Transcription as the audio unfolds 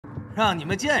让你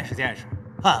们见识见识，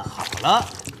办好了。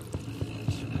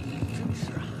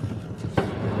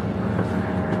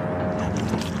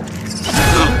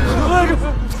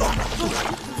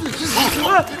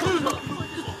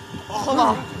胖子，胖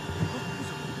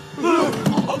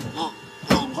子，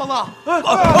怎么了？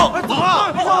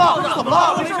胖子，怎么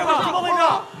了？没事吧？怎么回事？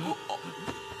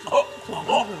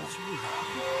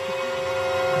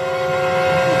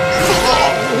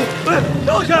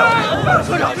掉下来！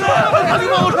车长，赶紧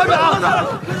帮我船长！怎么回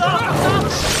事？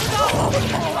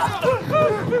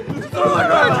车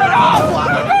长，车长！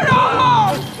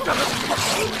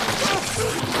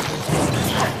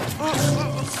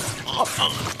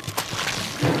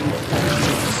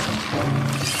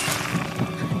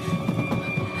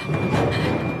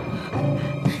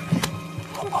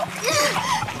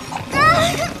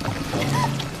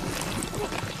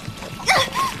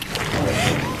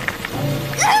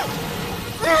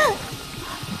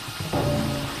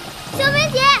小梅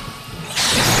姐，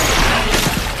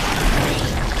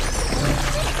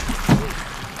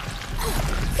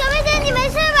小梅姐，你没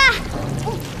事吧？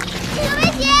小梅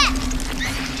姐，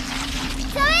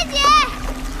小梅姐，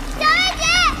小梅姐，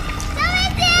小梅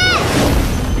姐。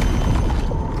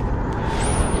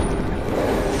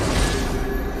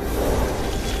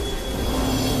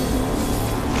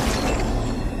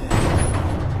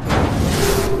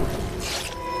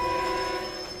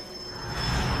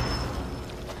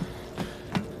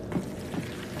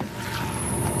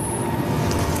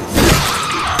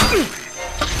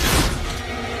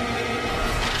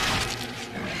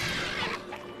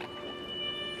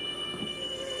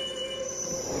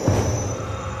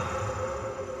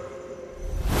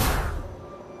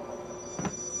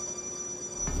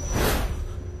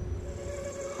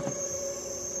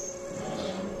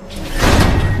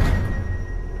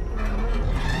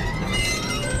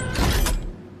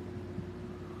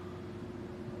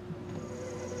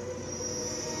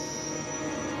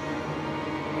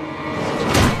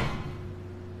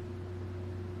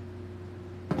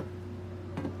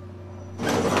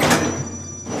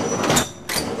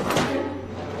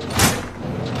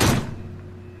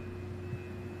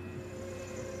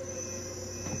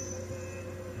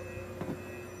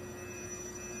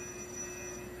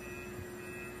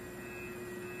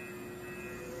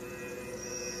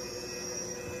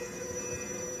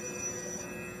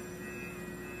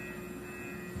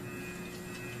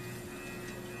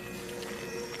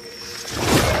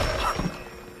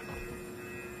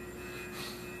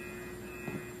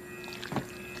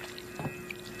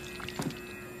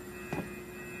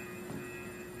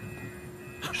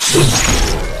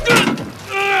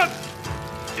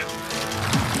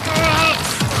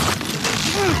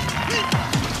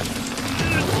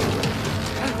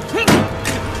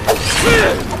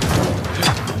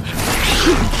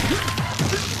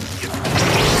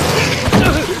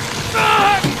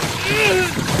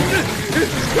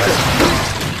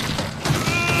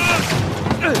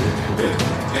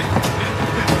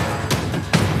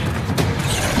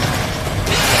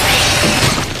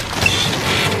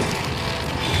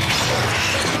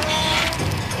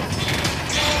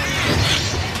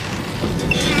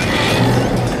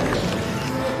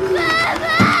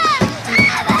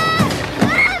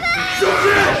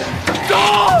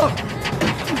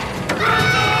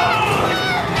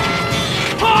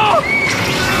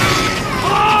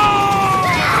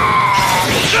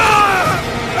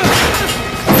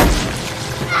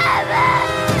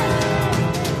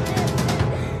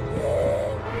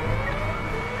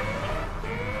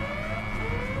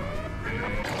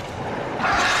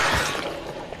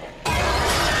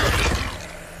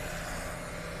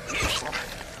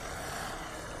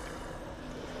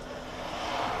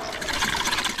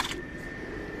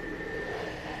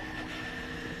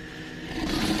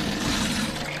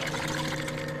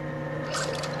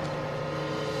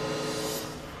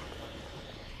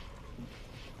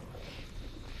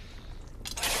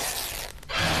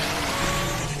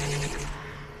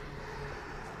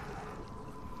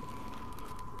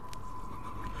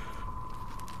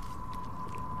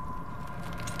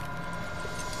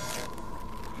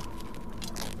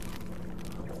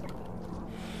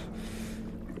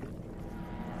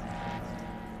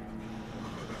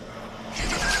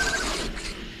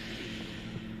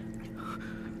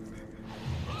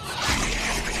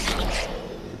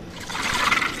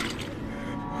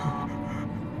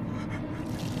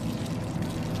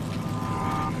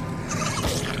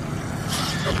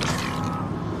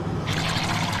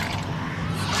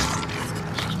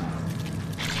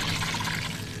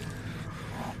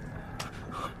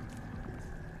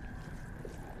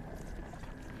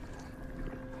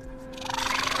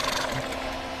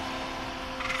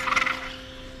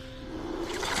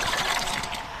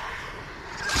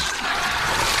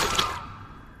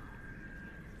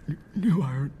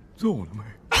走了没？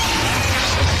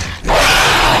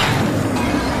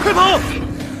快跑！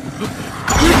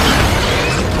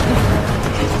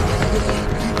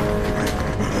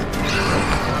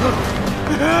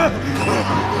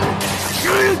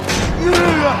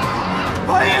潘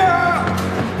爷，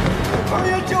潘爷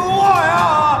救我呀！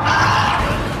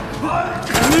快开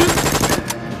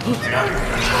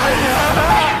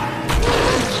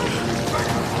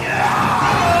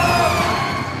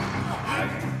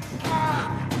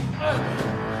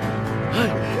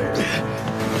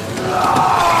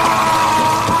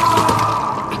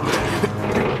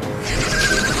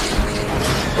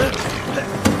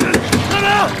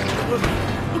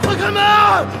门！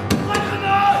快开门！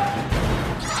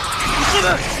开门！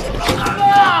开门！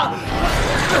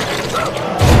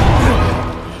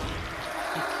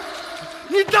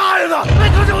你大爷的！没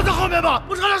看见我在后面吗？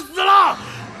我差点死了！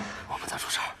我不能出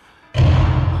事，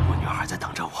我女儿还在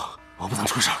等着我，我不能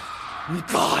出事。你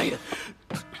大爷！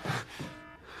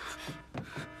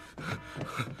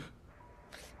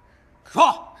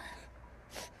说，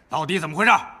到底怎么回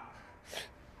事？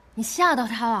你吓到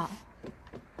他了。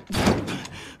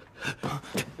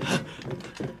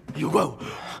有怪物，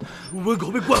门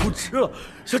口被怪物吃了，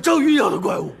像章鱼一样的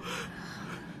怪物。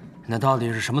那到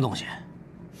底是什么东西？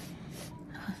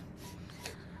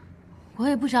我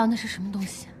也不知道那是什么东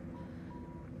西。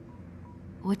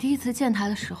我第一次见他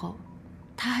的时候，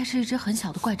他还是一只很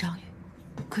小的怪章鱼。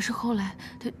可是后来，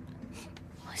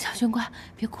小军乖，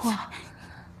别哭啊，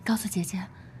告诉姐姐，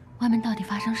外面到底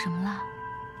发生什么了？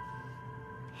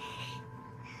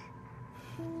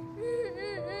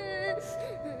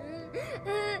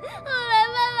后来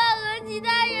爸爸和其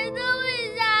他人都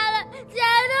被杀了，家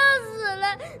都死了，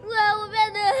怪物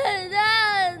变得很大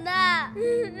很大。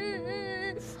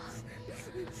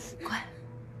乖，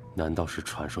难道是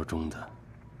传说中的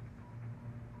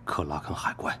克拉肯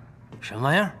海怪？什么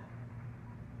玩意儿？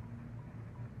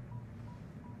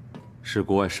是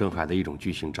国外深海的一种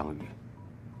巨型章鱼。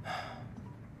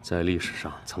在历史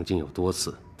上曾经有多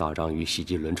次大章鱼袭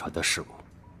击轮船的事故。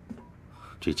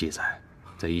据记载，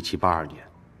在1782年，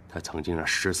它曾经让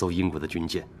10艘英国的军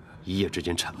舰一夜之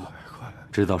间沉没，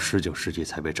直到19世纪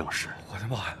才被证实。我的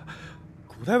妈呀！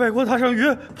古代外国大章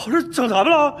鱼跑这整咱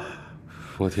们了？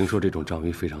我听说这种章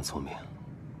鱼非常聪明，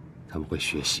他们会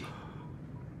学习，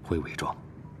会伪装，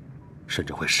甚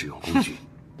至会使用工具。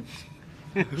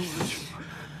我去！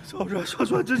早知道上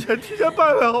船之前提前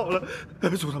拜拜好了。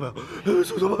祖他朋友，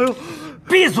祖他朋友，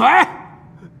闭嘴！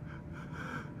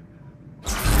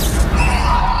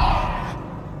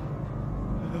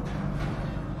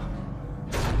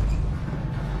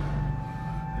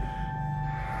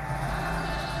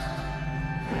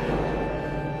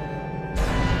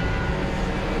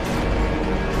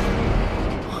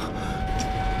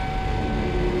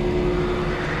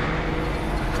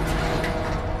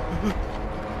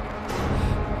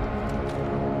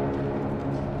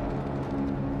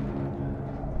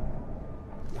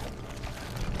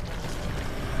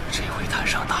这回摊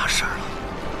上大事了。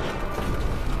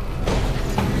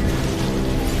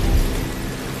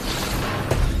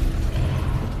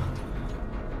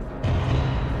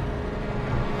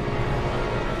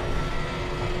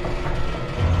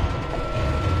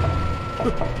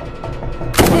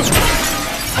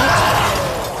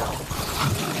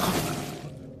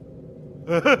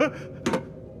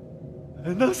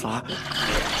那啥，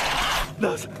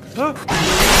那啥啊！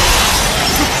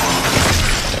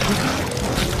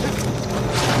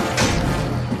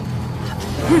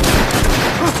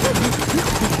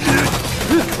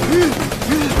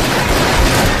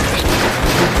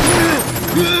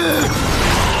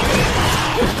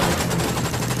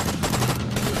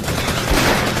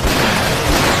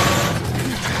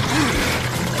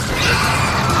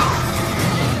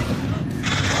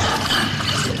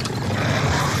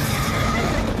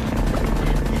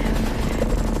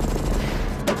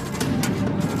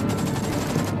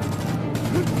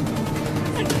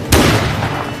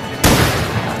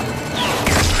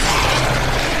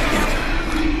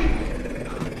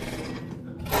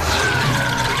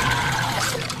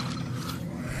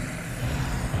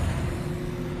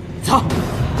走，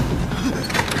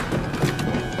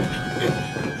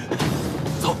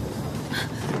走，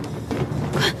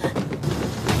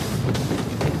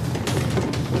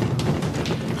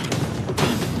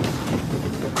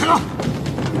快走！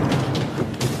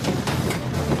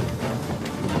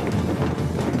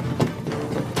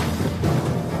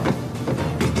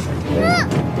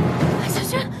小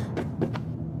轩，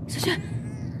小轩，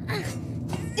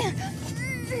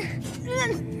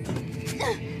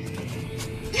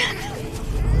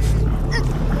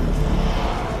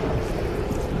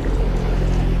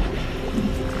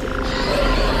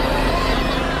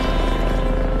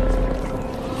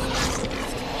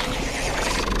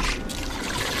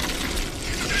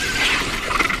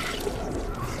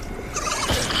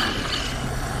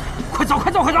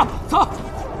快走，快走，走！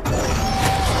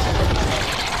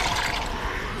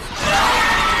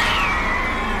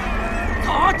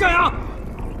走啊，张扬！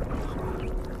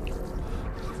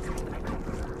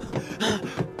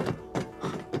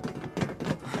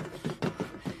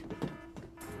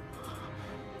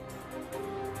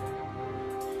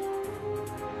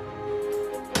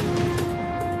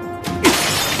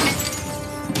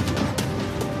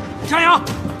张扬！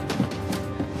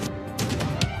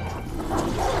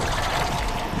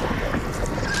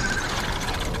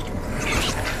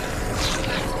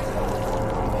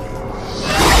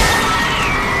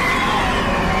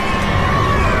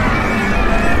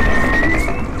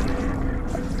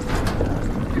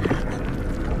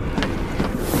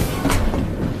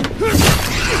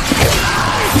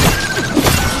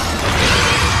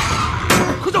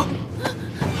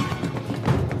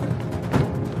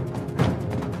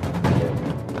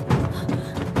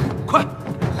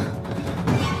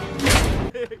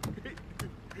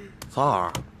曹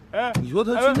二，你说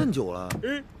他去那久了，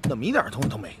怎么一点东西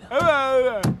都没呢？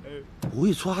不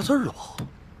会出啥事儿了吧？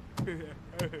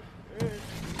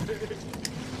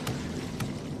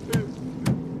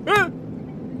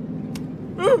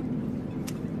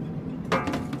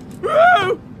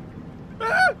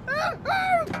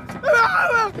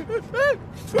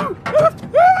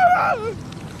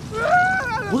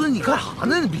不是你干啥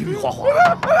呢？你比比划划，我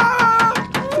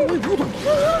也不懂，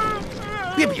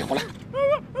别比划了。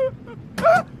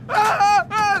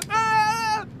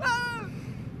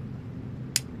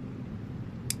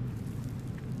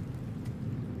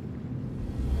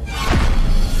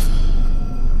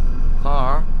苍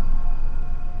儿，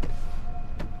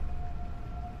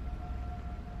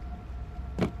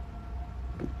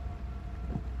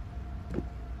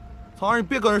苍儿，你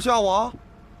别搁这吓我啊！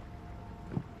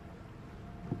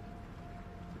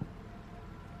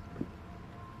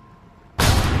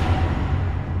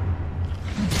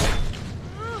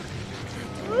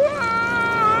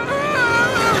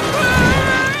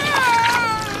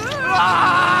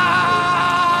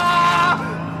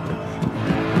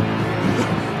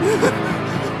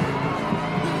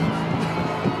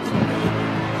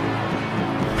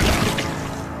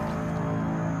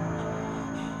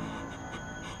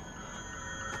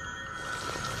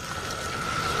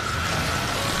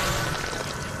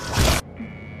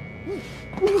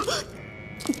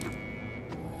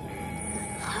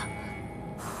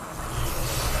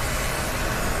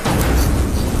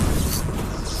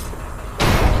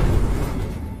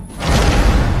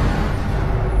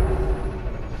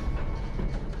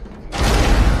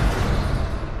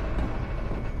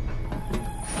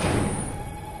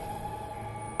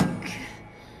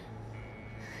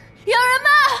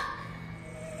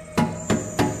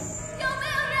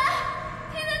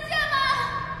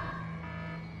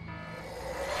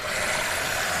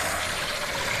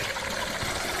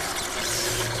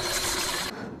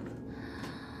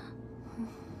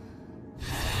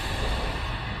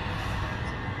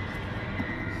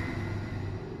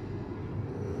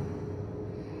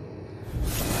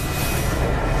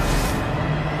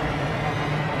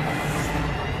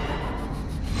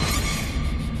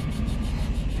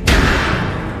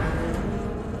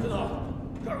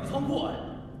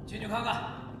进去看看。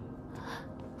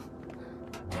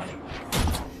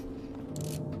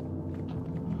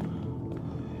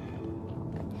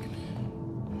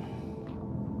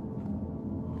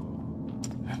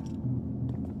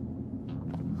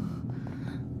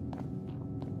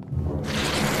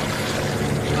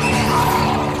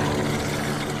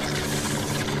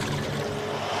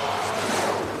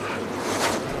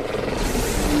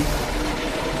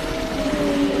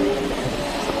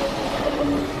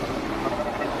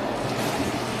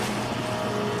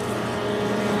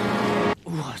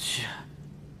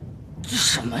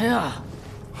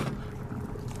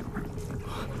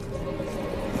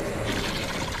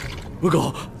文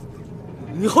狗，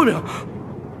你后面。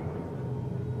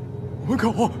文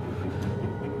狗，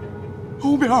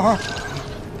后面。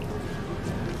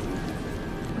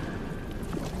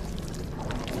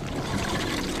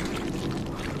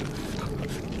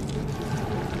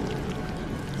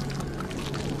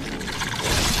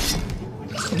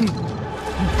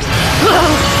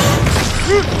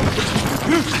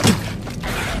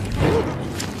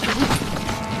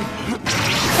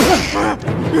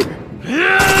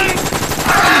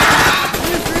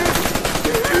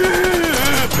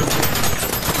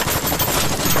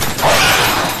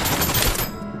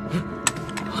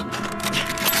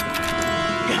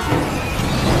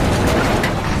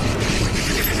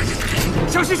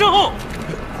小心身后！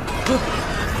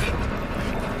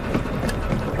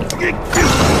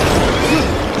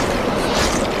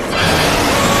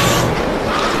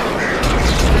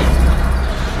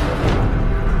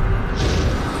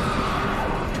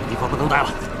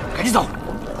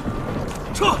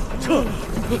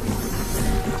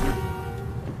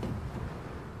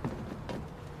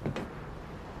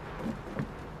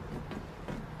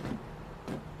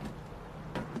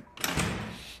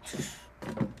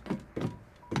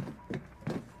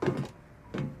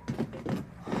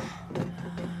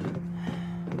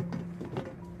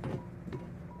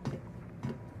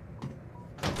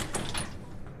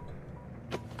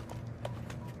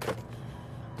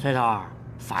崔头，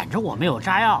反正我没有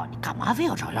炸药，你干嘛非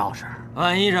要找钥匙？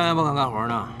万一张扬不肯干活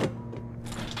呢？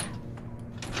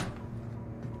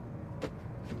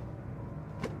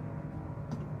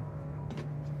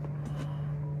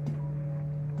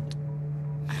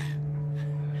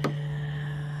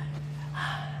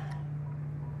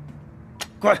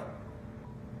快，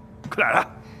快来了！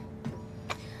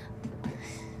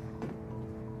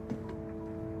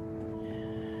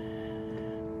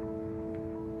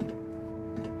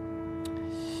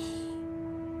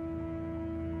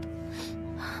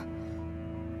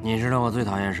你知道我最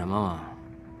讨厌什么吗？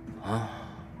啊，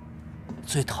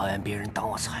最讨厌别人挡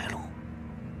我财路。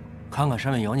看看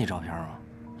身份有你照片吗？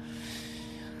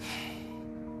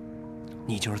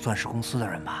你就是钻石公司的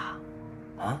人吧？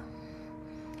啊？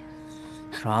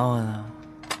耍我呢？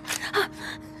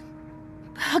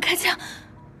不要开枪！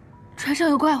船上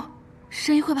有怪物，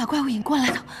声音会把怪物引过来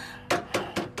的。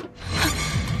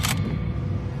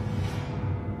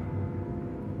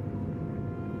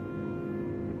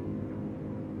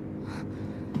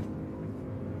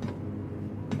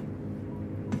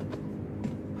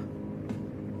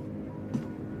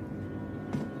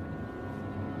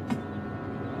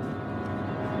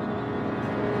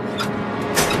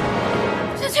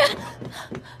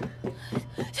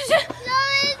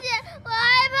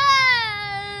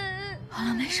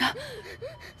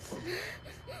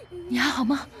你还好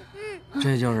吗？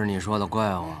这就是你说的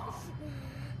怪物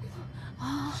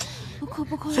啊！不哭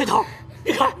不哭。崔头，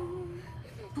你看。